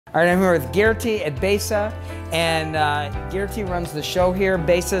All right, I'm here with Gertie at BESA, and Gertie runs the show here.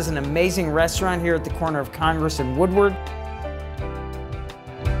 BESA is an amazing restaurant here at the corner of Congress and Woodward.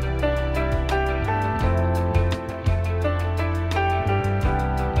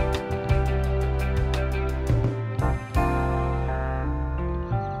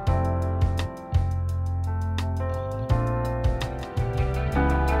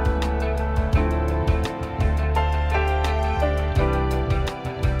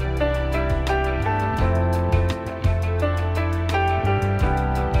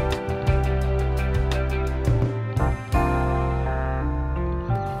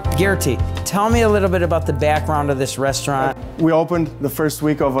 Gertie, tell me a little bit about the background of this restaurant. We opened the first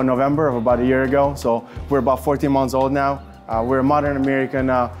week of November of about a year ago, so we're about 14 months old now. We're a modern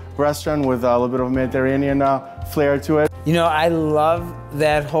American restaurant with a little bit of Mediterranean flair to it. You know, I love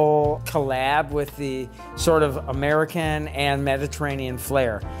that whole collab with the sort of American and Mediterranean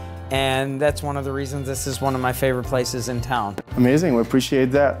flair. And that's one of the reasons this is one of my favorite places in town. Amazing, we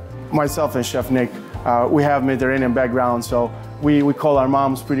appreciate that. Myself and Chef Nick, we have Mediterranean background, so we call our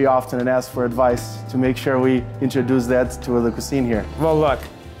moms pretty often and ask for advice to make sure we introduce that to the cuisine here. Well, look,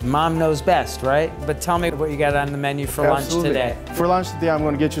 mom knows best, right? But tell me what you got on the menu for lunch today. For lunch today, I'm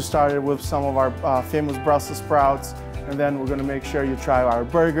going to get you started with some of our famous Brussels sprouts, and then we're going to make sure you try our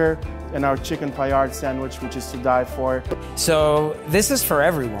burger and our chicken paillard sandwich, which is to die for. So this is for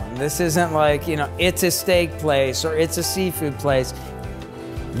everyone. This isn't like, you know, it's a steak place or it's a seafood place.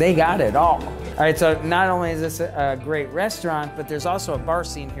 They got it all. All right, so not only is this a great restaurant, but there's also a bar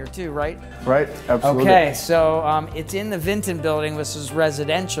scene here too, right? Right, absolutely. Okay, so it's in the Vinton building, which is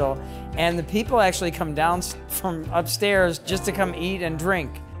residential, and the people actually come down from upstairs just to come eat and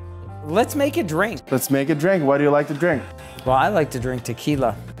drink. Let's make a drink. Let's make a drink. What do you like to drink? Well, I like to drink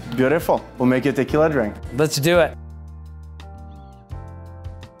tequila. Beautiful. We'll make you a tequila drink. Let's do it.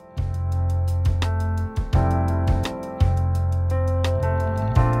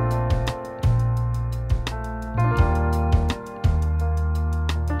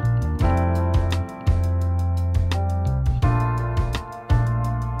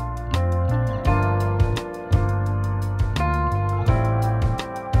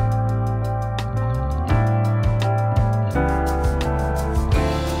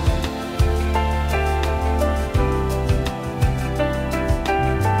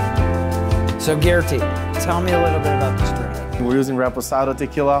 So Gertie, tell me a little bit about this drink. We're using Reposado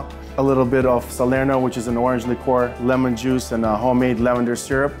tequila, a little bit of Salerno, which is an orange liqueur, lemon juice, and homemade lavender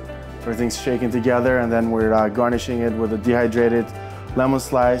syrup. Everything's shaken together, and then we're garnishing it with a dehydrated lemon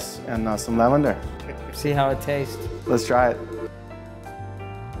slice and some lavender. See how it tastes. Let's try it.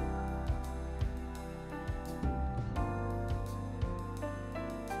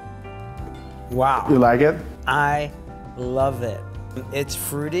 Wow. You like it? I love it. It's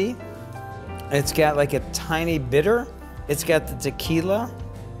fruity. It's got like a tiny bitter. It's got the tequila,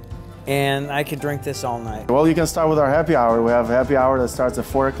 and I could drink this all night. Well, you can start with our happy hour. We have a happy hour that starts at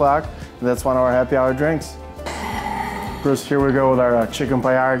 4 o'clock, and that's one of our happy hour drinks. First, here we go with our chicken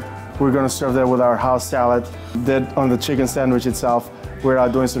paillard. We're gonna serve that with our house salad. Then on the chicken sandwich itself, we're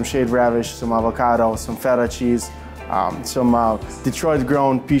doing some shaved radish, some avocado, some feta cheese, some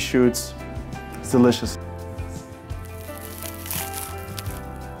Detroit-grown pea shoots. It's delicious.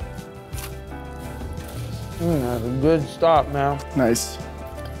 That's good stuff, man. Nice.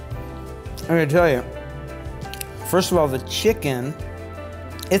 I'm gonna tell you, first of all, the chicken,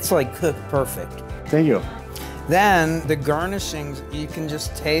 it's like cooked perfect. Thank you. Then the garnishings, you can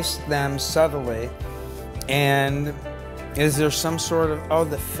just taste them subtly. And is there some sort of, oh,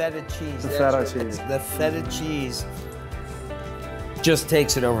 the feta cheese. The feta cheese. The feta cheese just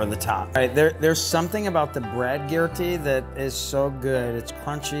takes it over the top. All right, there's something about the bread, Gertie, that is so good. It's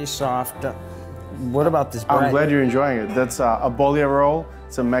crunchy, soft. What about this bread? I'm glad you're enjoying it. That's a bolia roll.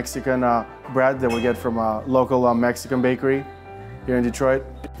 It's a Mexican bread that we get from a local Mexican bakery here in Detroit.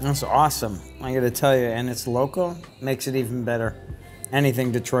 That's awesome. I gotta tell you, and it's local, makes it even better.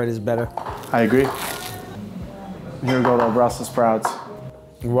 Anything Detroit is better. I agree. Here we go to our Brussels sprouts.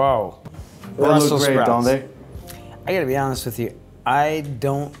 Whoa. They look great, don't they? I gotta be honest with you, I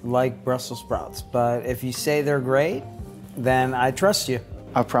don't like Brussels sprouts, but if you say they're great, then I trust you.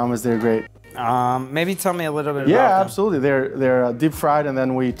 I promise they're great. Maybe tell me a little bit about them. Yeah, absolutely. They're deep fried, and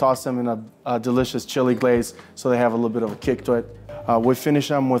then we toss them in a delicious chili glaze, so they have a little bit of a kick to it. We finish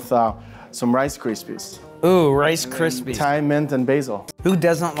them with some Rice Krispies. Ooh, Rice Krispies. Thai, mint, and basil. Who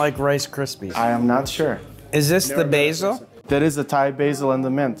doesn't like Rice Krispies? I am not sure. Is this the basil? That is the Thai basil and the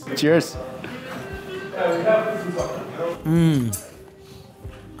mint. Cheers.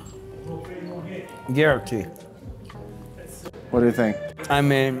 Gertie. What do you think? I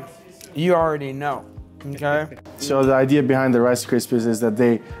mean, you already know, okay? So the idea behind the Rice Krispies is that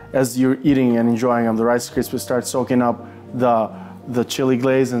they, as you're eating and enjoying them, the Rice Krispies start soaking up the chili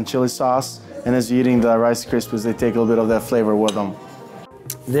glaze and chili sauce. And as you're eating the Rice Krispies, they take a little bit of that flavor with them.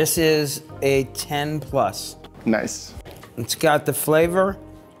 This is a 10 plus. Nice. It's got the flavor,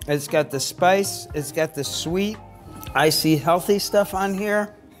 it's got the spice, it's got the sweet. I see healthy stuff on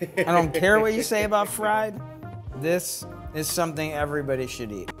here. I don't care what you say about fried. This is something everybody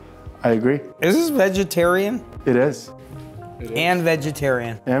should eat. I agree. Is this vegetarian? It is. And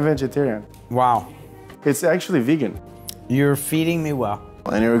vegetarian. And vegetarian. Wow. It's actually vegan. You're feeding me well.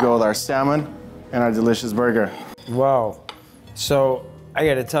 And here we go with our salmon and our delicious burger. Whoa. So I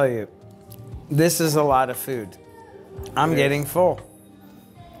gotta tell you, this is a lot of food. I'm getting full.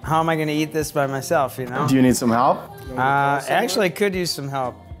 How am I gonna eat this by myself, you know? Do you need some help? Actually, I could use some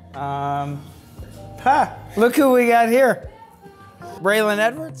help. Look who we got here. Braylon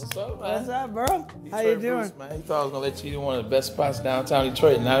Edwards. What's up, man? What's up, bro? How you doing? Man, he thought I was gonna let you eat one of the best spots downtown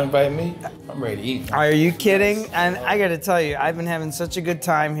Detroit and not invite me. I'm ready to eat. Are you kidding? And I gotta tell you, I've been having such a good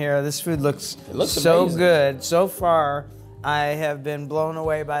time here. This food looks so amazing. good. So far, I have been blown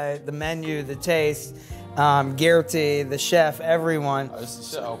away by the menu, the taste. Gertie, the chef, everyone. Oh, it's the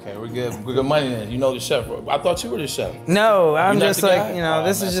chef. Okay, we're good. We're good money then. You know the chef. I thought you were the chef. No, I'm You're not just the like, guy? you know, Oh,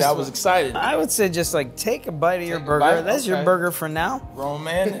 this man, is see, just. I was excited. I would say just like take a bite of your Take a burger. bite? That's your Okay. burger for now. Grown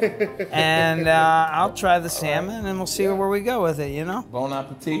man. And I'll try the salmon and we'll see where we go with it, you know? Bon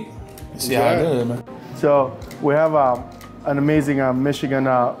appetit. See how it is, man. So we have an amazing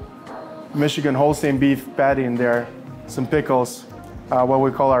Michigan Holstein beef patty in there, some pickles, what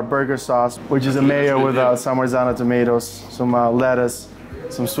we call our burger sauce, which is a mayo with some Marzano tomatoes, some lettuce,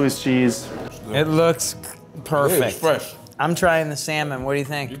 some Swiss cheese. It looks perfect. It's fresh. I'm trying the salmon. What do you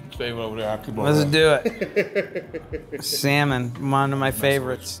think? You can save it over there. I'll keep over Let's there. do it. Salmon, one of my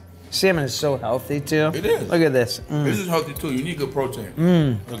favorites. Salmon is so healthy too. It is. Look at this. This is healthy too. You need good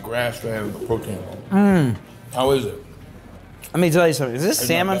protein. Good grass-fed protein. How is it? Let me tell you something. Is this It's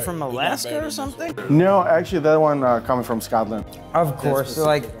salmon not bad. from It's not Alaska bad. or something? No, actually that one coming from Scotland. Of course,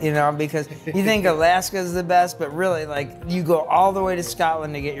 like, you know, because you think Alaska is the best, but really, like, you go all the way to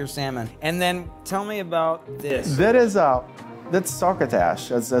Scotland to get your salmon. And then tell me about this. That is that's succotash.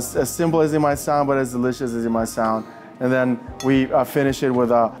 That's as simple as it might sound, but as delicious as it might sound. And then we finish it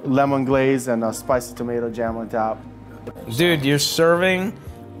with a lemon glaze and a spicy tomato jam on top. Dude, you're serving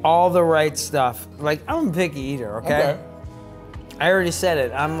all the right stuff. Like, I'm a picky eater, okay? I already said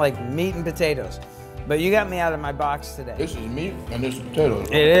it. I'm like meat and potatoes. But you got me out of my box today. This is meat and this is potatoes.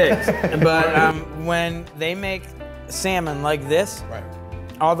 It is. But when they make salmon like this, Right.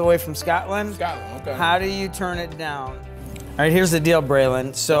 all the way from Scotland, Scotland, okay. how do you turn it down? All right, here's the deal,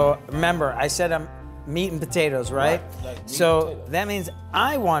 Braylon. So remember, I said I'm meat and potatoes, right? Like meat So and potatoes. that means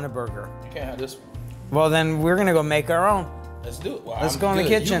I want a burger. You can't have this one. Well, then we're gonna go make our own. Let's do it. Well, Let's I'm go in the good.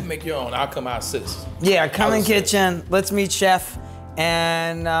 kitchen. You make your own. I'll come out assist. Yeah, come I in would say. kitchen. Let's meet chef,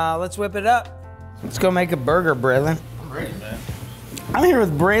 and let's whip it up. Let's go make a burger, Braylon. I'm ready, man. I'm here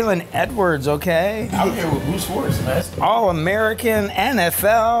with Braylon Edwards, okay? I'm here with Bruce Forrest, man. All-American,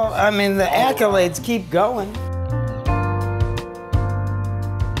 NFL. I mean, the accolades keep going.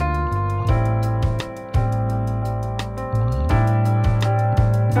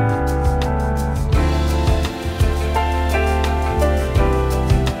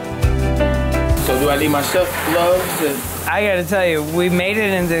 So do I need my chef gloves? And I gotta tell you, we made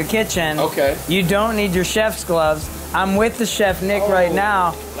it into the kitchen. Okay. You don't need your chef's gloves. I'm with the chef, Nick, right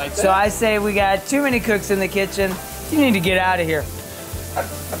now. like So that? I say we got too many cooks in the kitchen. You need to get out of here. I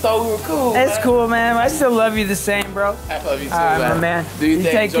thought we were cool. It's man. cool, man. I still love you the same, bro. I love you too, All right, man. my man. Do your You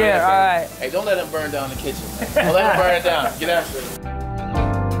thing. take Enjoy care. that, All man. right. Hey, don't let them burn down the kitchen. Don't let them burn it down. Get after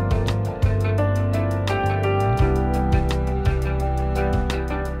it.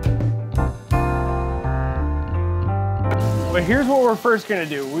 But here's what we're first gonna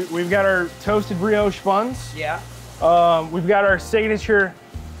do. We've got our toasted brioche buns. Yeah. We've got our signature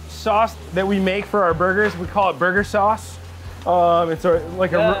sauce that we make for our burgers. We call it burger sauce. It's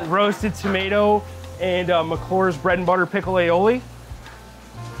like a roasted tomato and McClure's bread and butter pickle aioli.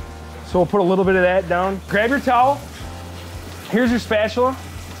 So we'll put a little bit of that down. Grab your towel. Here's your spatula.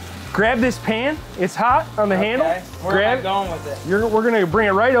 Grab this pan. It's hot on the handle. Where am I going with it? We're gonna bring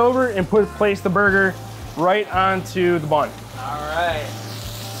it right over and place the burger right onto the bun. All right.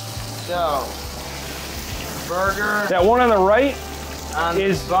 So, burger That one on the right on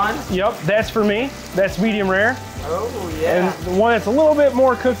is the bun. Yep, that's for me. That's medium rare. Oh, yeah. And the one that's a little bit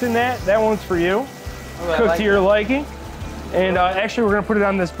more cooked than that one's for you. Oh, I Cooked like to your that. liking. And actually, we're gonna put it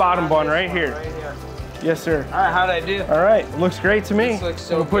on this bottom bun right here. Right here. Yes, sir. All right, how'd I do? All right, looks great to me. This looks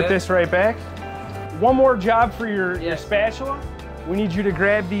so We'll put good. this right back. One more job for your spatula. We need you to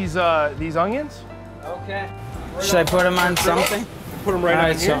grab these onions. Okay. Should I put them on something? Put them right All on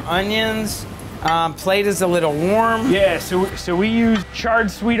right, here. so onions. Plate is a little warm. Yeah, so we use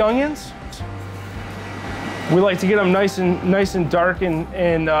charred sweet onions. We like to get them nice and dark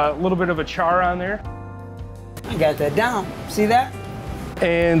and a little bit of a char on there. I got that down. See that?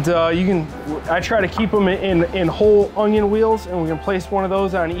 And I try to keep them in whole onion wheels, and we can place one of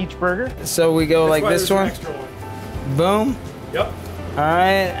those on each burger. So we go like this one. Boom. Yep. All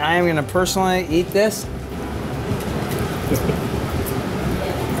right, I am gonna personally eat this.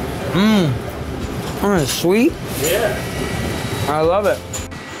 It's sweet. Yeah. I love it.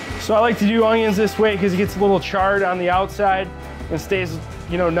 So I like to do onions this way because it gets a little charred on the outside and stays,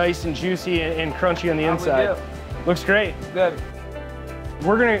 nice and juicy and crunchy on the inside. Looks great. Good.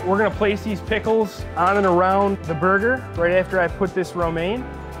 We're gonna place these pickles on and around the burger right after I put this romaine,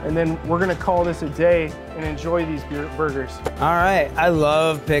 and then we're gonna call this a day and enjoy these burgers. All right, I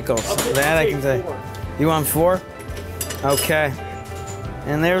love pickles. That I can tell you. You want 4? Okay.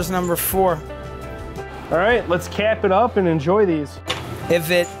 And there's number 4. All right, let's cap it up and enjoy these. If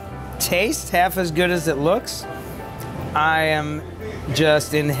it tastes half as good as it looks, I am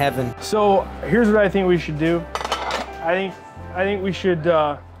just in heaven. So here's what I think we should do. I think we should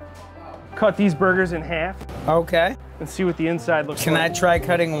cut these burgers in half Okay. and see what the inside looks Can I like. try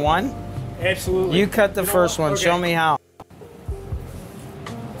cutting one? Absolutely. You cut the first one. Okay. Show me how.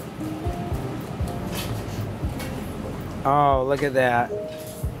 Oh, look at that.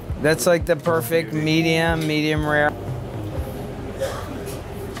 That's like the perfect medium rare.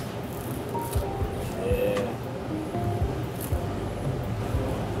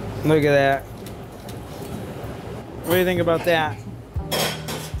 Look at that. What do you think about that?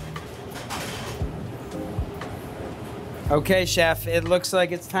 Okay, chef, it looks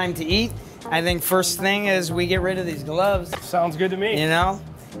like it's time to eat. I think first thing is we get rid of these gloves, Sounds good to me. you know,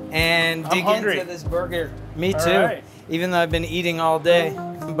 and dig hungry. into this burger. Me All too, right. even though I've been eating all day.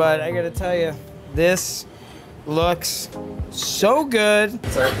 But I gotta tell you, this looks so good.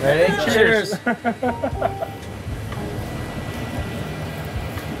 Ready? Cheers.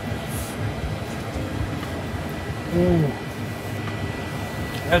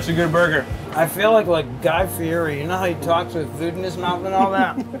 That's a good burger. I feel like Guy Fieri. You know how he talks with food in his mouth and all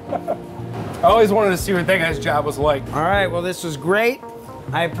that? I always wanted to see what that guy's job was like. All right, well, this was great.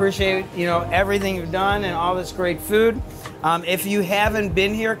 I appreciate, everything you've done and all this great food. If you haven't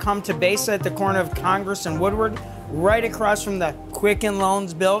been here, come to BESA at the corner of Congress and Woodward, right across from the Quicken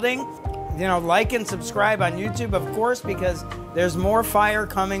Loans building. Like and subscribe on YouTube, of course, because there's more fire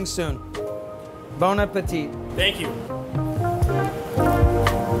coming soon. Bon appetit. Thank you.